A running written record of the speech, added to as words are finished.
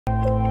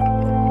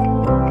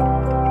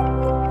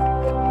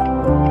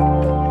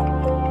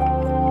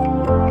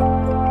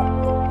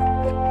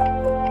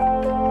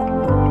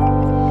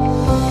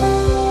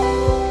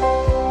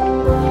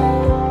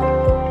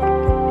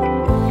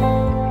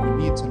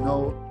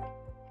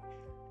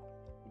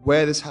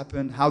where this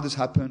happened, how this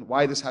happened,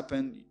 why this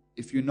happened,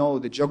 if you know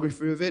the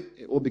geography of it,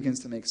 it all begins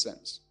to make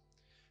sense.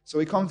 So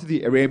we come to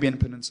the Arabian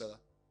Peninsula.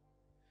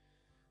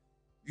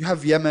 You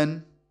have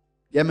Yemen.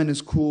 Yemen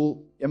is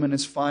cool. Yemen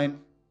is fine.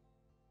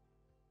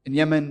 In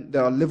Yemen,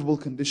 there are livable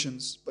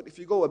conditions. But if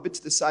you go a bit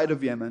to the side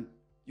of Yemen,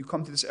 you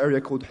come to this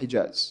area called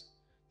Hijaz,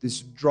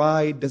 this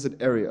dry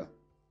desert area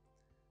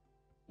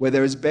where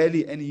there is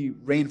barely any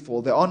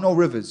rainfall. There are no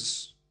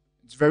rivers.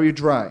 It's very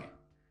dry.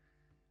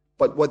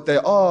 But what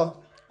there are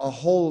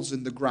holes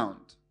in the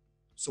ground.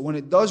 So when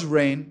it does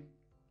rain,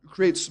 you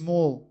create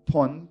small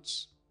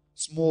ponds,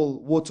 small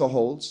water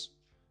holes,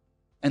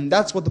 and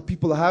that's what the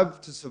people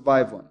have to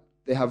survive on.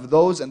 They have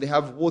those and they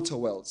have water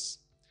wells.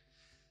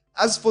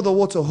 As for the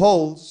water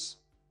holes,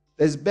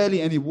 there's barely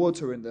any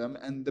water in them,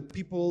 and the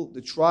people, the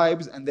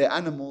tribes, and their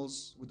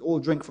animals would all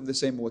drink from the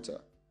same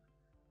water.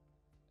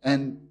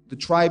 And the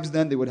tribes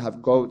then, they would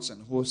have goats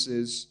and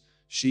horses,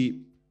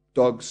 sheep,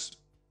 dogs.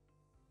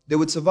 They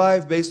would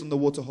survive based on the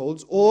water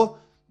holes or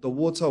the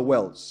water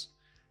wells.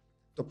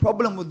 The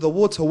problem with the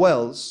water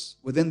wells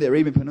within the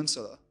Arabian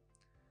Peninsula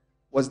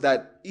was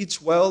that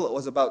each well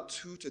was about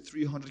 200 to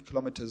 300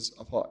 kilometers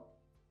apart.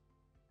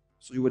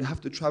 So you would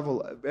have to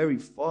travel a very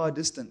far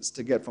distance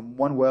to get from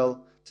one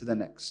well to the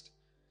next.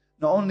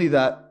 Not only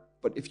that,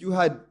 but if you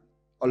had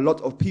a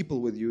lot of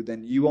people with you,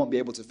 then you won't be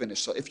able to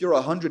finish. So if you're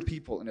 100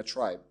 people in a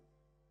tribe,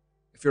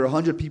 if you're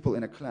 100 people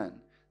in a clan,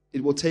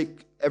 it will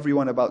take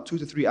everyone about 2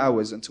 to 3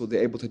 hours until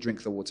they're able to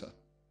drink the water.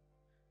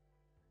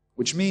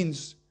 Which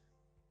means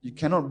you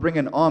cannot bring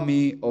an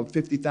army of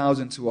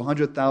 50,000 to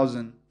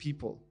 100,000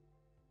 people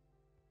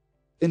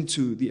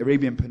into the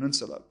Arabian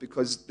Peninsula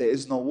because there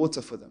is no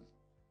water for them.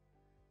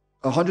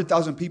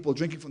 100,000 people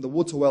drinking from the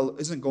water well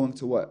isn't going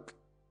to work.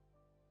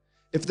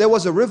 If there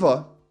was a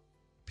river,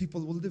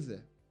 people will live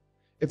there.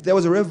 If there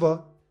was a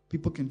river,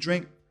 people can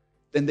drink,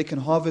 then they can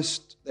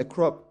harvest their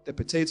crop, their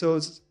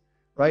potatoes,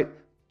 right?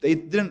 They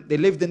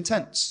lived in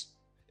tents.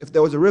 If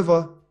there was a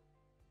river,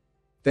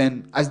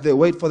 then as they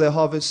wait for their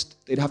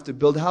harvest, they'd have to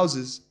build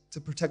houses to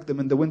protect them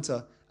in the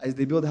winter. As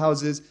they build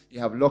houses, you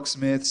have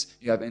locksmiths,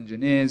 you have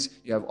engineers,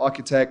 you have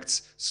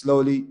architects.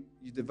 Slowly,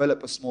 you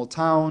develop a small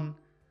town.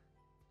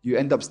 You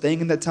end up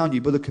staying in that town,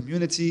 you build a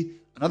community.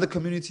 Another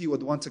community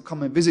would want to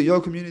come and visit your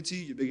community.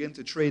 You begin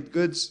to trade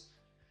goods.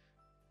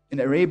 In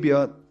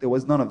Arabia, there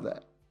was none of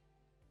that.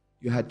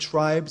 You had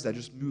tribes that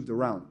just moved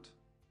around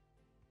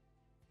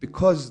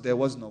because there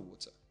was no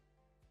water.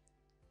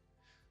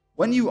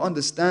 When you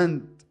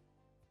understand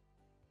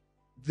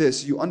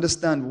this, you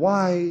understand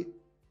why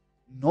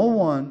no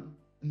one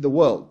in the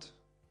world,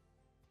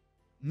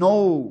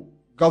 no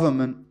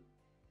government,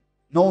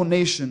 no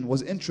nation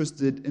was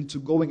interested into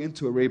going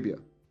into Arabia.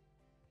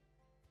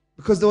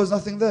 Because there was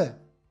nothing there.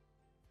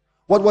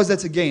 What was there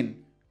to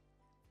gain?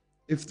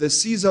 If the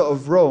Caesar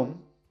of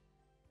Rome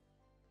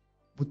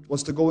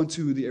was to go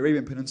into the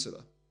Arabian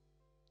Peninsula,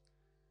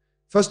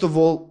 first of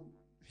all,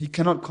 he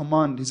cannot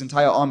command his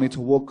entire army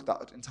to walk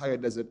that entire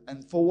desert.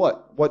 And for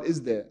what? What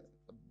is there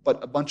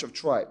but a bunch of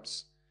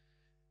tribes?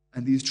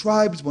 And these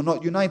tribes were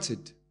not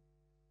united.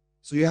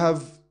 So you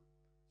have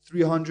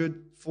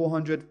 300,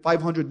 400,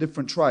 500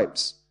 different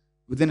tribes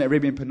within the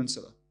Arabian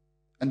Peninsula.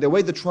 And the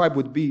way the tribe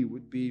would be,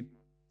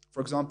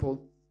 for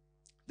example,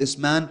 this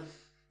man,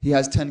 he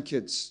has 10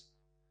 kids.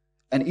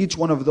 And each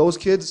one of those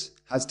kids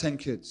has 10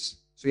 kids.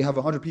 So you have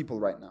 100 people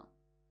right now.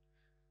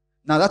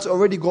 Now that's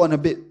already gotten a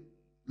bit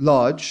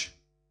large.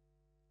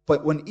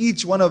 But when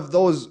each one of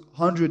those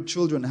 100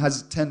 children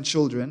has 10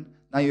 children,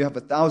 now you have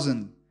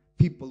 1,000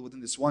 people within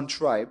this one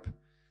tribe,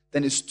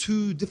 then it's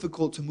too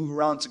difficult to move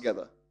around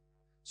together.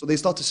 So they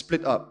start to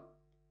split up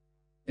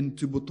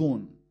into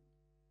butun.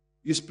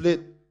 You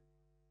split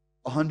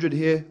 100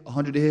 here,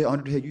 100 here,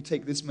 100 here. You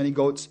take this many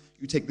goats,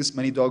 you take this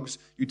many dogs,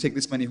 you take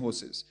this many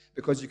horses.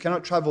 Because you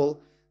cannot travel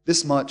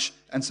this much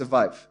and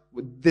survive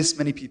with this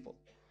many people.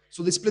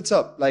 So they split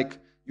up. Like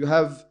you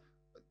have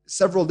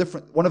several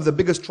different, one of the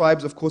biggest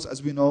tribes, of course,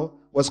 as we know,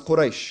 was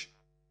Quraysh.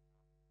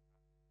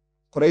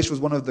 Quraysh was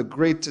one of the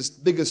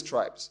greatest, biggest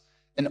tribes.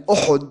 In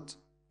Uhud,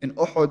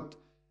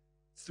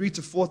 3,000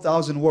 to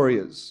 4,000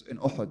 warriors in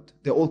Uhud.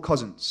 They're all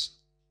cousins.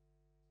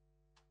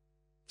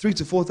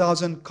 3,000 to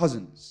 4,000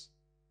 cousins.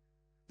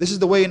 This is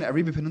the way in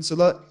Arabian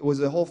Peninsula, it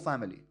was a whole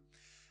family.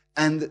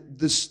 And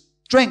the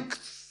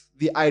strength,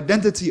 the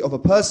identity of a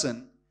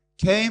person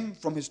came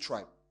from his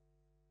tribe.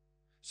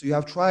 So you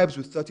have tribes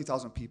with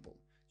 30,000 people.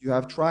 You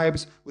have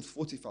tribes with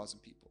 40,000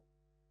 people.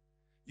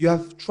 You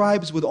have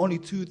tribes with only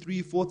 2,000,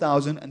 3,000,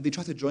 4,000, and they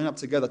try to join up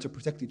together to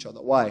protect each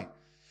other. Why?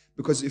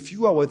 Because if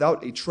you are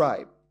without a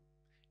tribe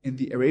in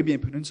the Arabian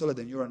Peninsula,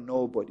 then you're a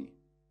nobody.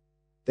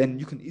 Then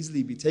you can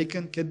easily be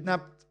taken,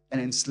 kidnapped,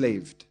 and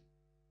enslaved.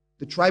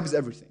 The tribe is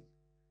everything.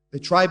 The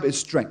tribe is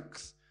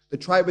strength. The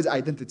tribe is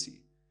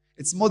identity.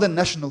 It's more than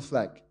national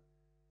flag.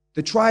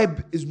 The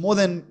tribe is more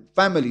than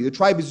family. The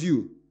tribe is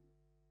you.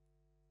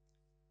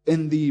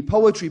 In the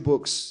poetry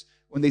books,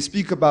 when they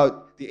speak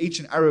about the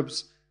ancient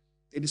Arabs,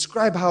 they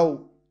describe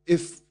how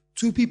if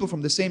two people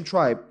from the same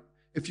tribe,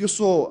 if you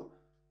saw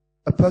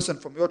a person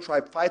from your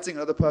tribe fighting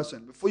another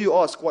person, before you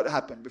ask what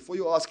happened, before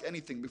you ask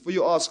anything, before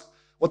you ask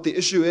what the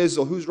issue is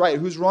or who's right,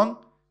 who's wrong,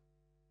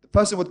 the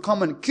person would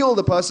come and kill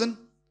the person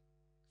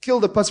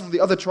from the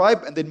other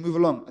tribe, and they'd move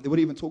along, and they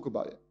wouldn't even talk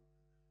about it.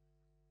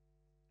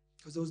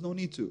 Because there was no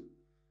need to.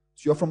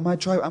 So you're from my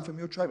tribe, I'm from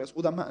your tribe, that's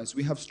all that matters.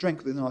 We have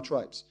strength within our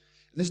tribes.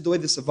 And this is the way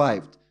they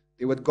survived.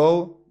 They would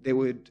go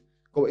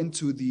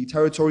into the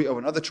territory of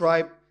another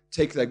tribe,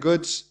 take their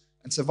goods,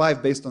 and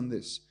survive based on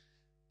this.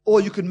 Or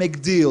you could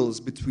make deals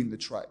between the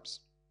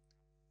tribes.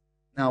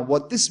 Now,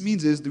 what this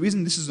means is, the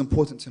reason this is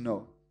important to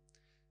know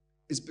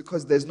is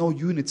because there's no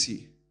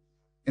unity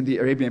in the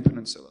Arabian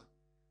Peninsula.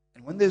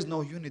 And when there's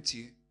no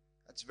unity,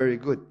 that's very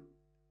good.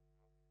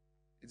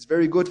 It's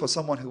very good for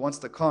someone who wants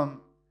to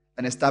come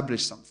and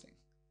establish something.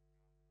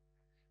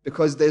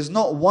 Because there's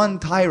not one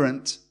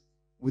tyrant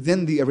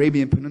within the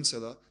Arabian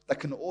Peninsula that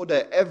can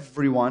order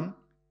everyone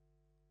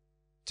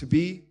to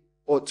be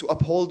or to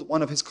uphold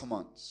one of his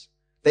commands.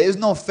 There is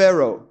no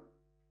Pharaoh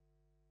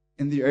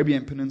in the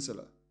Arabian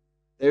Peninsula.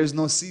 There is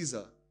no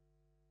Caesar.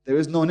 There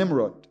is no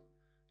Nimrod.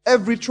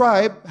 Every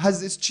tribe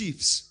has its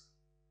chiefs.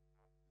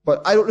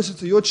 But I don't listen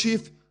to your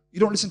chief, you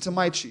don't listen to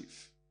my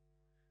chief.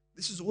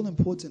 This is all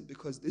important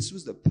because this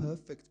was the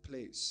perfect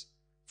place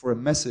for a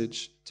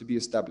message to be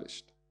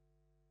established.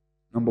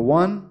 Number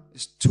one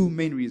is two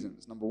main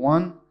reasons. Number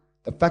one,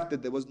 the fact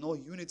that there was no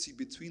unity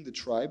between the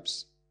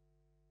tribes.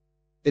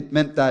 It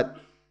meant that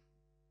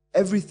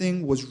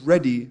everything was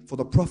ready for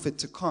the Prophet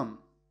to come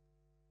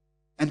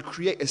and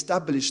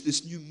establish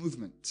this new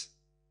movement.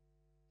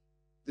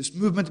 This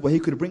movement where he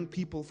could bring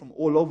people from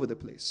all over the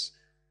place.